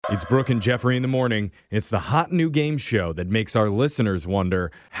It's Brooke and Jeffrey in the morning. It's the hot new game show that makes our listeners wonder,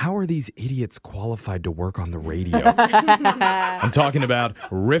 how are these idiots qualified to work on the radio? I'm talking about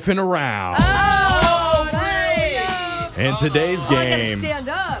riffing around. Oh, nice. And today's game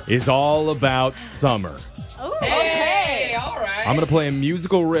is all about summer. Hey, all right. I'm going to play a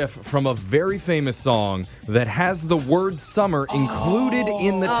musical riff from a very famous song that has the word summer included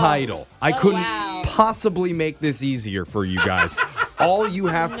in the title. I couldn't possibly make this easier for you guys. All you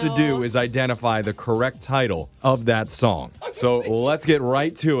have to do is identify the correct title of that song. So let's get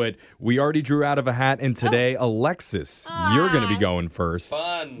right to it. We already drew out of a hat, and today, Alexis, you're going to be going first.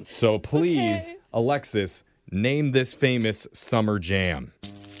 Fun. So please, Alexis, name this famous summer jam.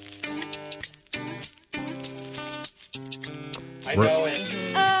 I know it.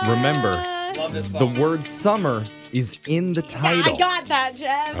 Remember, Love this the song. word summer is in the title. I got that,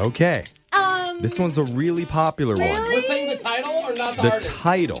 Jeff. Okay. This one's a really popular one. We're saying the title or not the The artist?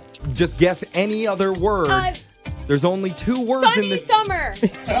 title. Just guess any other word. There's only two words in Sunny this. summer.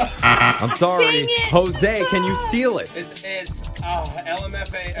 I'm sorry. Dang it. Jose, can you steal it? It's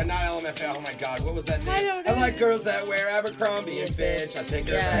LMFA, not LMFA. Oh my God, what was that name? I don't know. I like girls that wear Abercrombie and Fitch. I take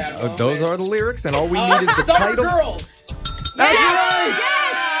her to have Those are the lyrics, and all we need is the Summer title. Girls. That's right.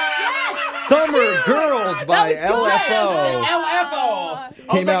 Summer Girls by LFO. LFO.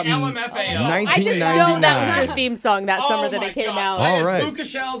 Came out in LMFAO. I just know that was 1999. your theme song that summer that my it came God. out. I had All right. puka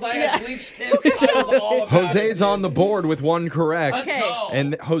shells. I had bleached tips. I was all about Jose's it. on the board with one correct. Let's go.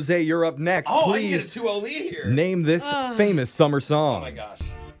 And Jose, you're up next. I can get a Please 2-0 lead here. name this famous summer song. Oh my gosh.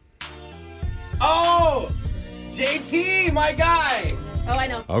 Oh, JT, my guy. Oh, I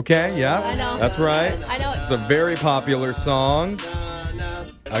know. Okay, yeah. I know. That's right. I know. It's a very popular song.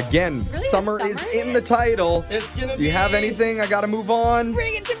 Again, summer is in the title. It's gonna Do you have anything? I gotta move on.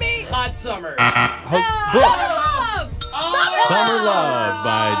 Bring it to me. Hot summer. Brooke, Oh, Summer Love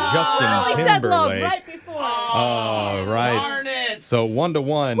by Justin I said love Timberlake. right before. All right. Darn it. So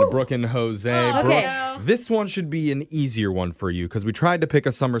 1-1, Brooke and Jose. Okay. Brooke, this one should be an easier one for you because we tried to pick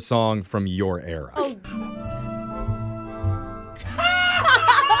a summer song from your era. Oh.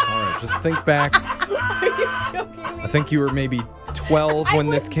 All right, just think back. Are you joking me? I think you were maybe 12 when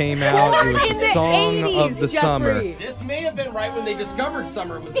this came out. It was in the the song 80s, of the summer. Jeffrey. This may have been right when they discovered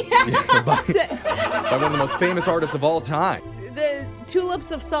summer was a By one of the most famous artists of all time. The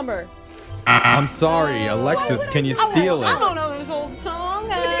Tulips of Summer. I'm sorry, Alexis, can you steal I it? don't know this old song.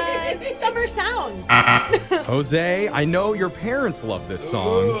 Summer Sounds. Jose, I know your parents love this song.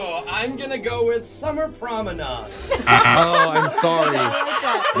 Ooh, I'm gonna go with Summer Promenade. Oh, I'm sorry.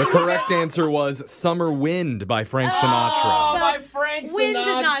 The correct answer was Summer Wind by Frank Sinatra. Oh, by Frank Sinatra. Wind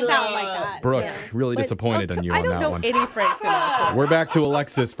does not sound like that. Brooke, really disappointed in you I on don't that know one. any Frank Sinatra. We're back to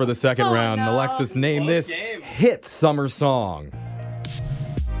Alexis for the second Oh, round. no. Alexis, name Close this game. hit summer song.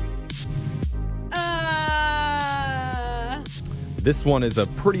 This one is a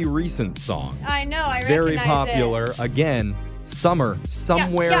pretty recent song. I know. I Very recognize popular. Again, summer,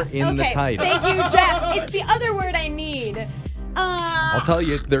 somewhere in the okay. title. Thank you, Jeff. It's the other word I need. I'll tell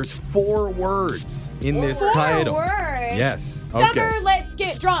you, there's 4 words in this title. Words. Yes. Okay. Summer, let's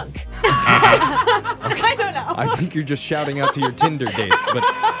get drunk. I don't know. I think you're just shouting out to your Tinder dates, but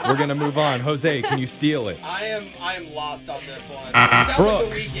we're gonna move on. Jose, can you steal it? I am lost on this one. It sounds Brooke. like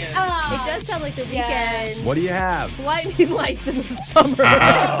the weekend. It does sound like the Yeah. weekend. What do you have? Blinding lights in the summer.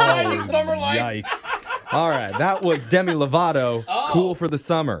 Blinding summer lights. Yikes. All right, that was Demi Lovato, Cool for the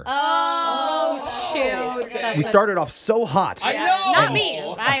Summer. Oh, shoot. Okay. We started off so hot. I know. Not me.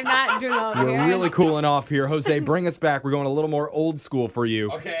 I'm not doing over here. We're really cooling off here. Jose, bring us back. We're going a little more old school for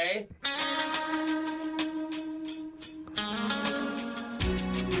you. Okay.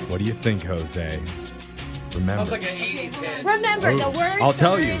 What do you think, Jose? Remember. Sounds like an 80s hit. Remember the Oh, word. I'll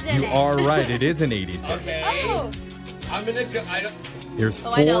tell summer you, is in you it. are right. It is an 80s hit. Okay. Oh. I'm gonna go. I don't. There's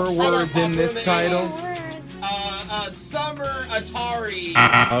I know, 4 I know. words in this title. Summer Atari.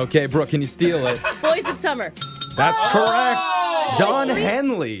 Okay, Brooke, can you steal it? Boys of Summer. That's correct. Oh! Don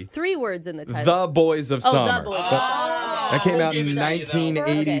Henley, 3 words in the title. The Boys of Oh, Summer. The Boys. That came We'll out give in it to you, though.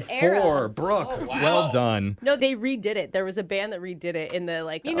 1984. Brooke, Oh, wow. well done. No, they redid it. There was a band that redid it in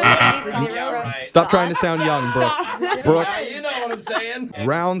the You know the what? 80s, the Yeah, zero. right. Stop trying to sound young, Brooke. Brooke, Yeah, you know what I'm saying.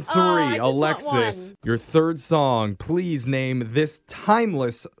 round 3. I just want Alexis, one. your third song. Please name this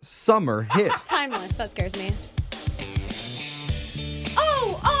timeless summer hit. Timeless. That scares me.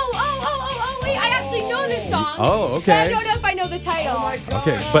 Wait, I actually know this song. Oh, But okay. I don't know if I know the title. Oh my God.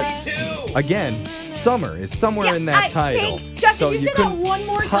 Okay, but Two. again, summer is somewhere in that title. Thanks. Jeff, so can you say that couldn't one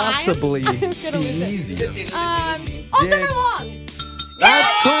more time? possibly I'm be gonna lose it. easier. All Did- summer long. That's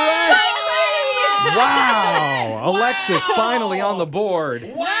correct. Wow. Alexis finally on the board.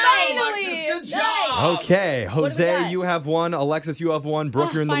 Wow, Finally. Alexis, good job. Okay, do we Jose, got? you have one. Alexis, you have one.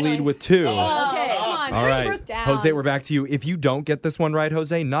 Brooke, you're in the finally. lead with 2. Okay. Come on, All bring right, Brooke down. Jose, we're back to you. If you don't get this one right,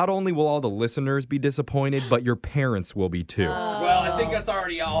 Jose, not only will all the listeners be disappointed, but your parents will be too. Well, I think that's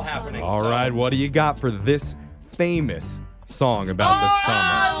already all happening. All so. right, what do you got for this famous song about the summer?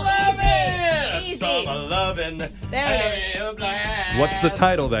 I love it. Easy. Summer lovin'. There What's the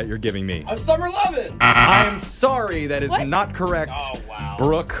title that you're giving me? Of summer lovin'. I am sorry, that is What? not correct. Oh, wow.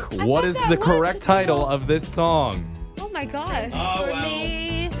 Brooke, what thought is that the was correct the title. title of this song? Oh my god. Oh, For wow.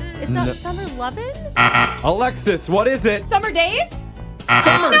 me, it's not Summer Lovin'? Alexis, what is it? Summer days?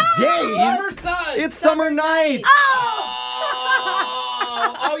 Summer Summer Days? sun. It's Summer Nights.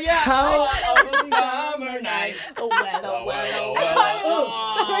 Oh, yeah. How- Oh, the summer nights. Oh, well, well.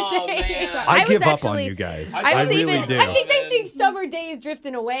 Oh, Summer days. man. I I was give up on actually- you guys. I I was really even- do. I think they sing Summer Days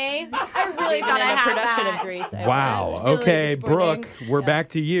Drifting Away. I really Even thought in I a had production that. of Grease. I Wow. was. really Okay, disappointing. Brooke, we're back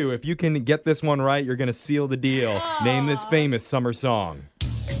to you. If you can get this one right, you're going to seal the deal. Name this famous summer song.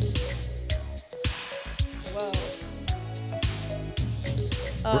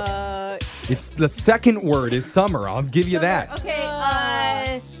 It's the second word is summer. I'll give you that.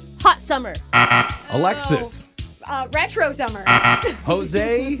 Okay, Hot Summer. Alexis, Retro Summer.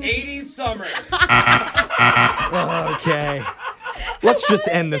 Jose. 80s summer. Okay. Let's just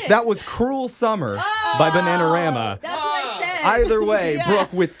end this. That was Cruel Summer by Bananarama. That's what I said. Either way,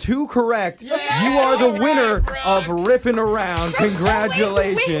 Brooke, with 2 correct, you are the winner of Riffin' Around.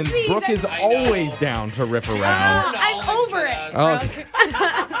 Congratulations. win Brooke is I know. always down to riff around. I'm over it. Okay.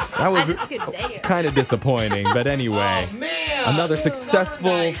 That was That's a good day. kind of disappointing, but anyway. Man. Another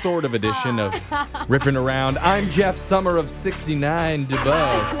successful sort of edition of Riffin' Around. I'm Jeff Summer of 69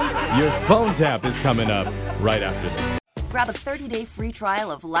 DeBow. Your phone tap is coming up right after this. Grab a 30-day free trial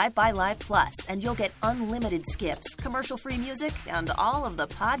of Live by Live Plus, and you'll get unlimited skips, commercial-free music, and all of the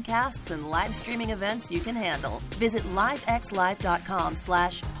podcasts and live streaming events you can handle. Visit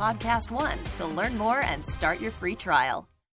livexlive.com/podcast1 to learn more and start your free trial.